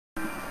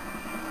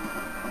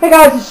Hey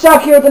guys, it's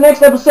Shock here with the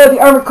next episode of the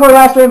Armored Core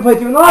Asteroid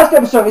playthrough. In the last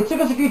episode, it took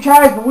us a few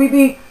tries, but we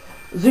beat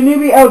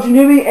Zinaida, El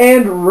Janubi,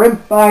 and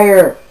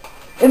Rimfire.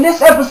 In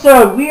this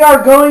episode, we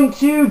are going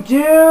to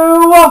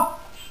do...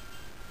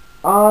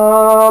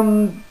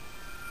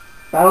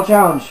 Battle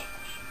Challenge.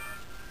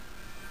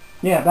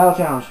 Yeah, Battle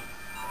Challenge.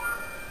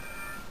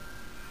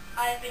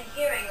 I've been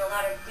hearing a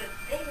lot of good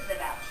things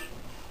about you.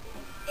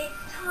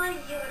 It's time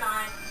you and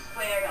I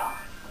squared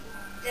off.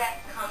 Death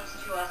comes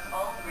to us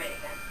all Raven.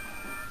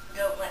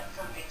 Don't let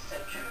something so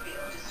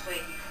trivial dissuade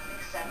you from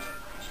accepting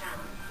my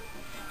challenge.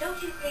 Don't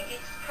you think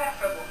it's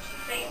preferable to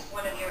face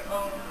one of your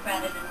own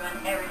rather than run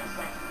errands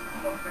like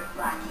a corporate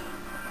lackey?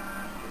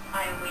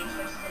 I await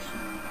your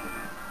decision.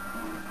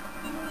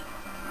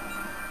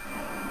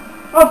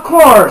 Of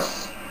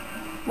course!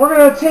 We're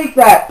gonna take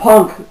that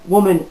punk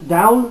woman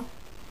down.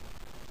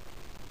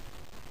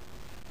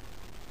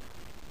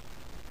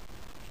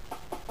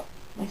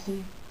 I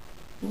see.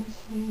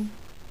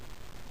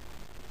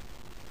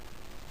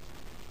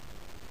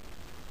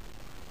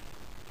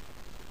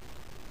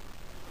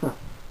 Huh. I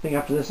think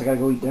after this I gotta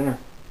go eat dinner.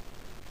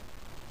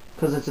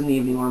 Because it's in the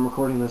evening when I'm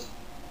recording this.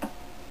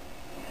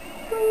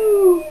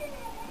 Woo.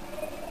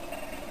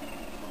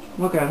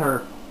 Look at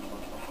her.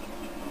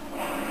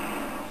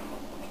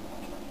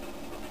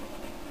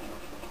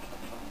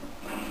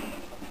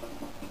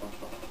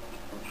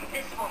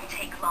 This won't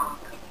take long.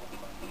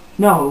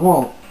 No, it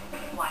won't.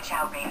 Watch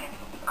out, Raven.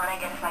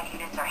 Unidentified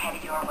units are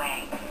headed your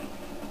way.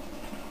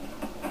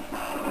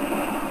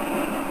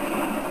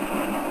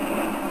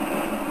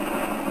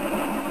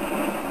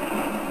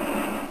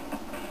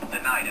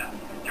 Zinaida,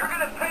 you're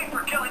gonna pay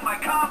for killing my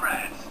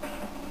comrades!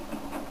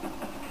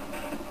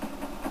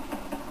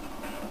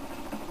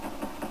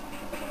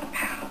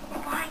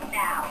 Why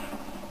now?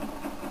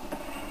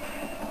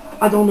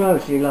 I don't know,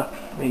 Sheila.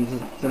 I mean,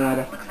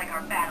 Zinaida. Looks like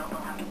our battle will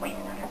have to wait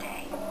another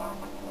day.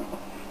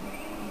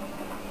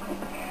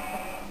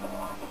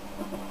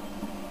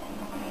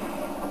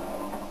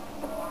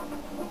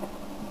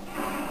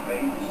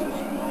 Main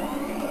system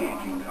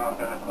engaging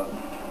combat mode.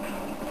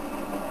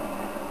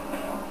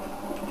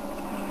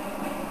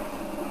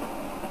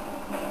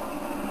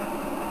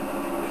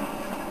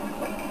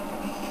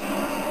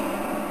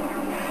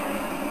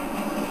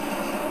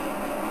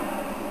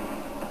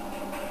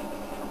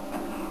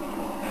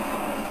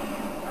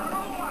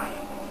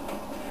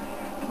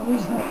 What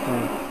is that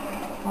thing?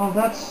 Oh,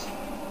 that's...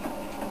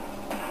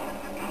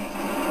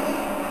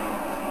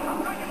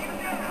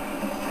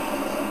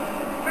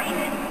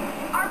 Raven,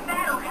 our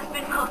battle has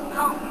been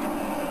postponed.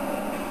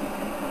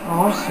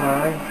 Oh, I'm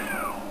sorry.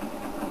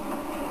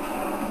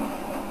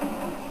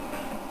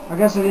 I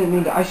guess I didn't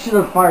mean to... I should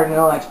have fired an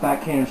LX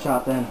back cannon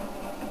shot then.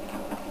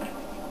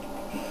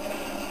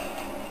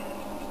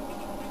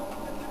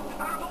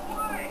 Out of the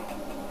way!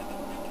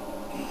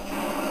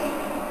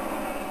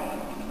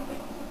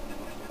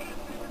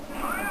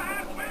 Fire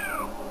at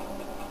will!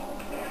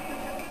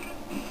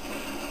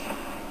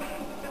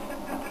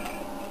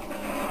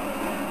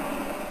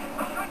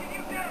 I'm tracking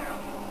you down!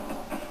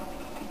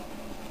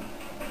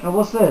 Now,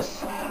 what's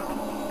this?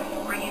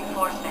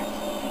 Reinforcements.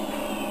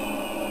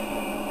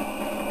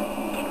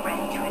 Get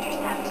ready to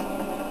intercept.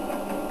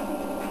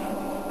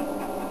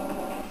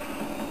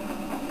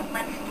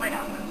 Let's split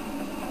up.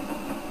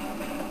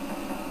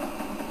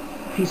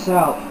 Peace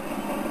out.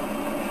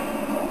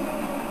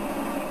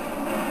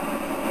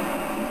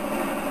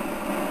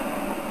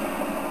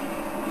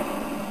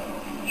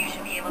 You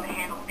should be able to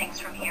handle things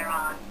from here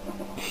on.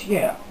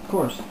 Yeah, of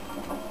course.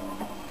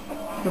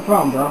 No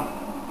problem, bro.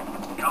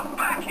 Come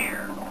back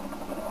here!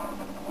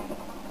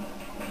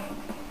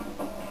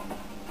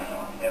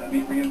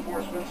 Enemy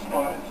reinforcements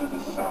spotted to the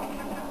south.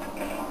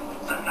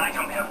 The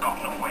Nightham have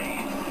gotten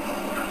away.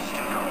 You're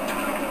still going to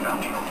make a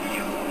bounty on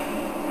you.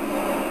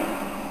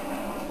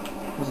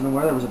 Wasn't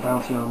aware there was a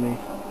bounty on me.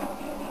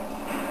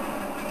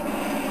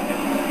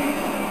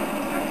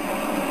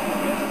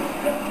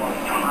 You're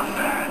not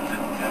bad.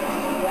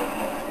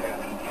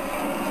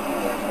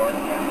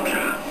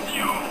 Kill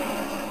you.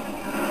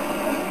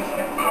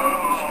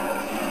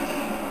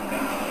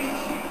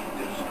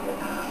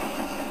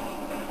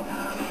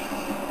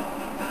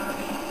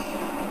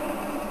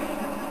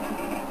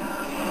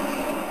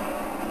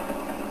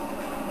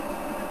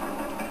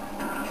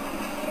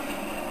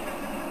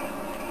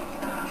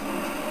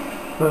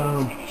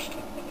 Boom.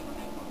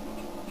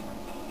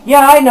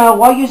 Yeah, I know.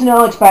 Why use an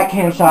LX back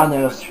cannon shot on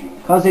those?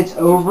 Because it's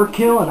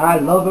overkill, and I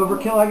love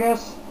overkill, I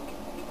guess.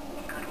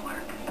 Good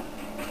work.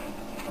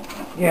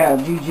 Yeah,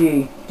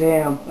 GG.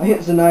 Damn. I hit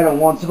Zinaida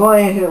once. If only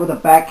I had hit it with a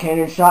back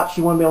cannon shot, she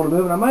wouldn't be able to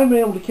move, and I might have been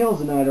able to kill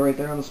Zinaida right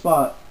there on the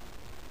spot.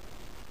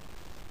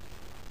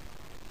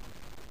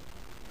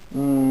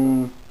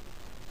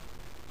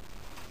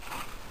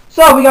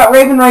 So, we got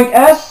Raven rank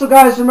S. So,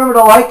 guys, remember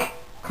to like,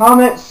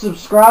 comment,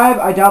 subscribe.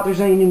 I doubt there's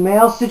any new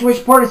mail.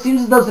 Situation report. It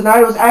seems as though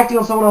Zinaida was acting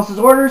on someone else's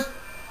orders.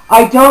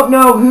 I don't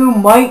know who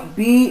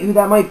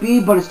that might be,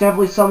 but it's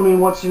definitely someone who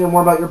wants to know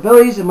more about your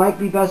abilities. It might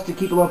be best to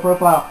keep a low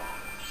profile.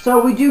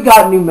 So we do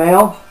got new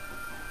mail.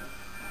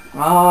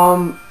 3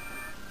 of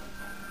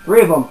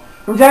them.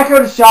 From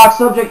Jacko to Shock,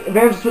 subject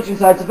Evangel switching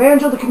sides.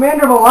 Evangel, the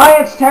commander of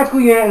Alliance Tactical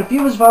Unit, and a few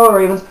of his fellow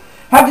Ravens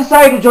have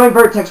decided to join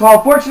Vertex.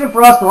 While fortunate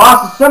for us, the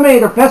loss of so many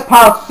of their best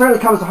pilots will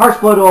certainly come as a harsh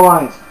blow to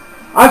Alliance.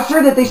 I'm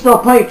sure that they still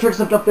have plenty of tricks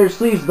up their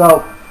sleeves,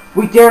 though.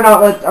 We dare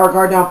not let our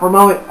guard down for a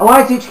moment.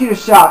 Alliance HQ to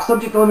Shock,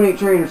 subject eliminate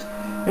traitors.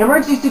 An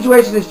emergency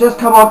situation has just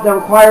come up that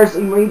requires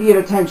immediate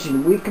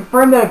attention. We've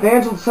confirmed that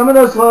Evangel and some of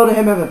those loyal to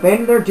him have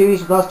abandoned their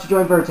duties with us to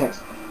join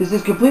Vertex. This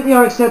is completely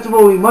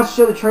unacceptable. We must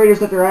show the traitors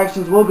that their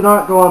actions will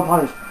not go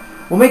unpunished.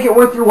 We'll make it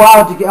worth your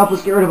while to help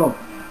us get rid of them.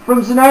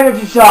 From Zinaida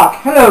to Shock.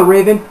 Hello,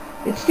 Raven.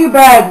 It's too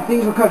bad that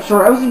things were cut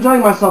short. I was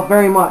enjoying myself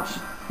very much.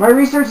 My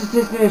research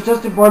assistant has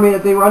just informed me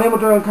that they were unable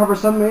to uncover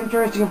some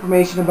interesting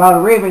information about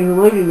a Raven who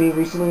eluded me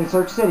recently in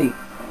Sark City.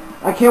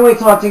 I can't wait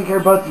till I take care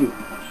of both of you.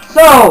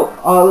 So,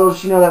 little did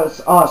she know that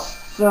was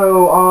us.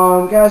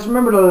 So, guys,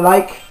 remember to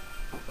like,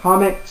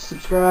 comment,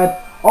 subscribe.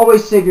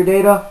 Always save your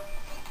data.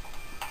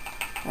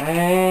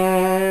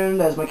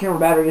 And as my camera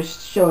battery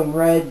is showing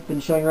red, been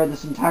showing red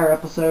this entire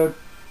episode.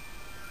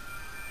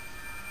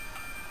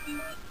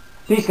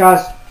 Peace,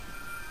 guys.